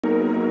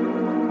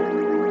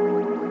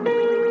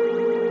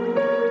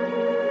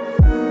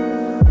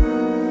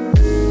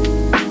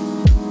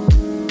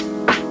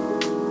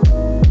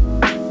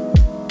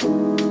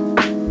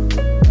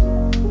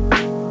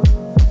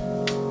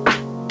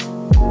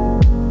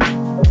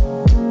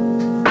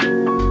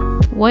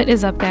What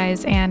is up,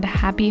 guys, and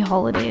happy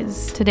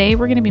holidays. Today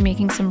we're going to be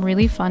making some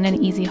really fun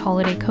and easy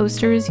holiday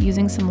coasters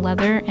using some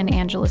leather and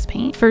Angelus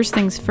paint. First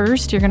things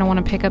first, you're going to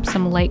want to pick up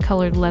some light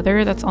colored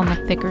leather that's on the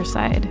thicker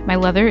side. My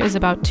leather is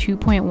about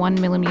 2.1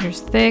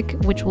 millimeters thick,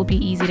 which will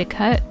be easy to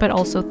cut, but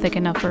also thick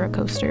enough for a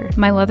coaster.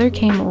 My leather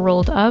came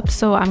rolled up,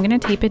 so I'm going to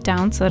tape it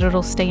down so that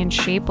it'll stay in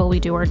shape while we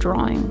do our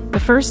drawing. The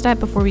first step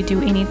before we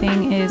do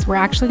anything is we're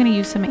actually going to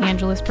use some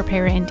Angelus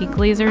Prepare and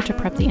Deglazer to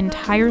prep the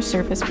entire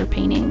surface for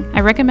painting. I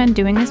recommend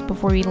doing this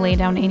before we lay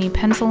down any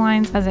pencil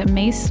lines, as it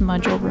may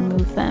smudge or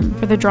remove them.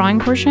 For the drawing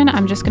portion,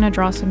 I'm just going to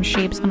draw some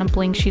shapes on a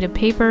blank sheet of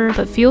paper,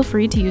 but feel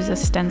free to use a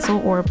stencil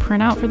or a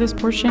printout for this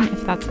portion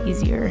if that's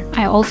easier.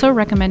 I also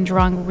recommend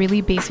drawing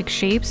really basic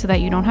shapes so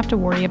that you don't have to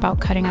worry about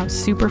cutting out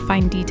super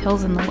fine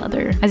details in the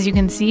leather. As you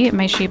can see,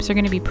 my shapes are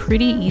going to be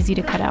pretty easy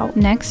to cut out.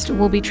 Next,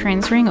 we'll be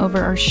transferring over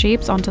our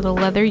shapes onto the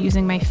leather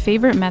using my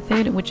favorite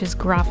method, which is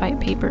graphite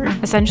paper.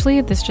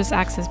 Essentially, this just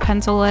acts as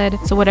pencil lead,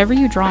 so whatever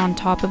you draw on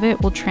top of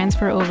it will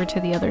transfer over to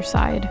the other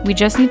side. We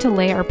just need to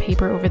lay our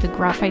paper over the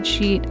graphite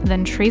sheet,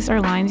 then trace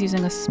our lines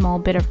using a small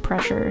bit of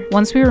pressure.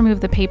 Once we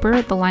remove the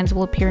paper, the lines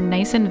will appear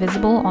nice and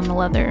visible on the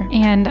leather.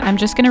 And I'm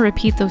just going to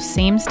repeat those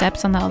same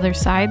steps on the other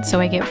side so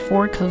I get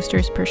 4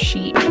 coasters per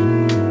sheet.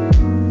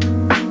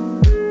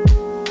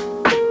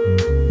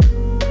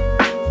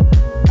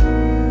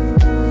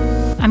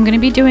 I'm going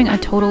to be doing a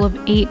total of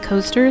 8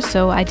 coasters,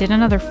 so I did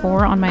another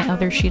 4 on my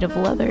other sheet of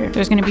leather.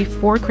 There's going to be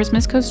 4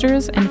 Christmas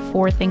coasters and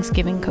 4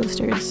 Thanksgiving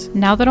coasters.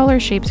 Now that all our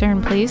shapes are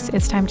in place,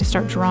 it's time to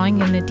start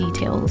drawing in the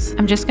details.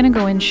 I'm just going to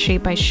go in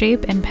shape by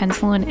shape and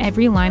pencil in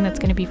every line that's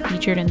going to be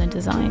featured in the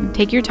design.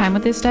 Take your time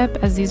with this step,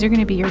 as these are going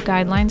to be your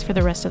guidelines for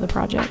the rest of the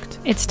project.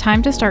 It's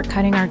time to start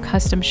cutting our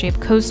custom shaped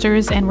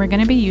coasters, and we're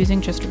going to be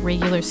using just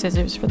regular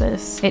scissors for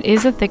this. It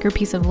is a thicker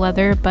piece of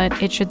leather,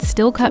 but it should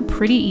still cut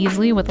pretty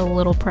easily with a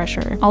little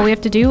pressure. All we have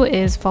to do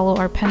is follow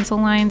our pencil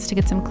lines to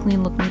get some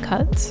clean looking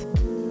cuts.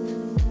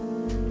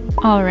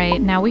 Alright,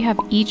 now we have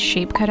each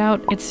shape cut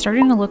out. It's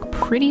starting to look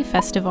pretty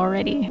festive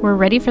already. We're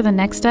ready for the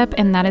next step,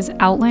 and that is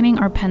outlining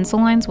our pencil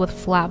lines with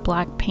flat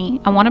black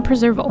paint. I want to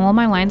preserve all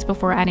my lines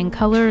before adding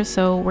color,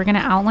 so we're going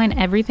to outline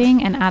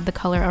everything and add the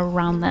color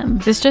around them.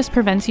 This just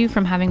prevents you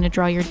from having to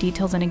draw your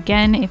details in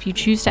again if you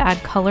choose to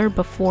add color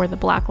before the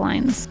black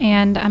lines.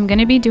 And I'm going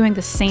to be doing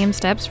the same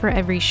steps for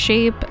every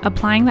shape,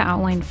 applying the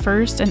outline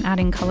first and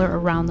adding color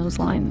around those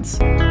lines.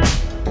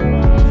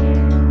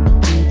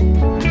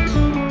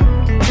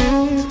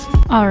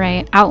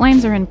 Alright,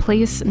 outlines are in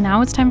place.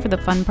 Now it's time for the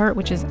fun part,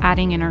 which is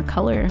adding in our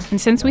color.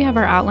 And since we have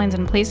our outlines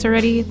in place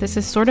already, this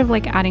is sort of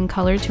like adding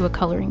color to a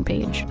coloring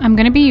page. I'm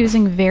going to be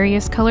using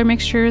various color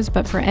mixtures,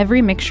 but for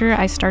every mixture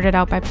I started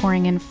out by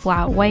pouring in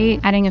flat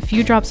white, adding a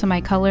few drops of my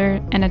color,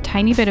 and a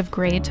tiny bit of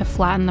gray to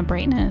flatten the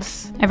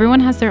brightness. Everyone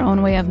has their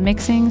own way of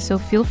mixing, so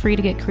feel free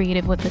to get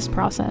creative with this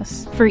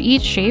process. For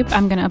each shape,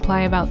 I'm going to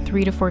apply about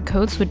 3 to 4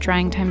 coats with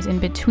drying times in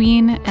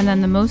between, and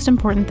then the most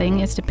important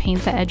thing is to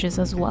paint the edges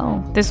as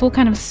well. This will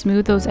kind of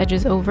smooth those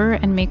edges over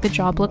and make the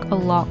job look a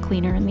lot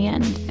cleaner in the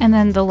end. And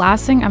then the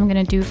last thing I'm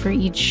going to do for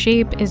each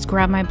shape is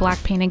grab my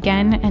black paint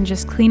again and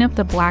just clean up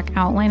the black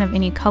outline of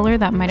any color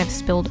that might have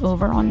spilled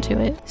over onto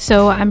it.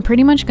 So I'm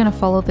pretty much going to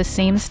follow the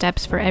same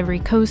steps for every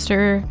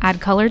coaster,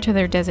 add color to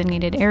their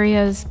designated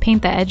areas,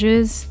 paint the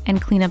edges,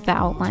 and clean up the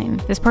outline.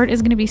 This part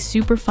is going to be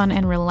super fun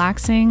and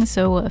relaxing,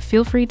 so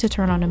feel free to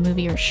turn on a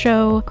movie or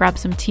show, grab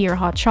some tea or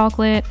hot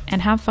chocolate,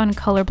 and have fun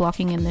color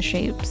blocking in the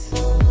shapes.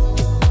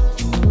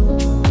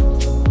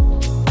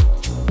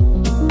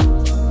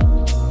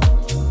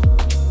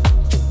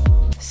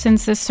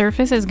 Since this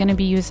surface is going to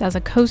be used as a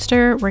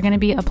coaster, we're going to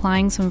be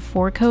applying some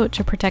forecoat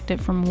to protect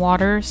it from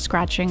water,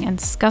 scratching, and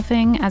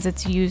scuffing as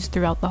it's used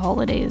throughout the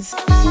holidays.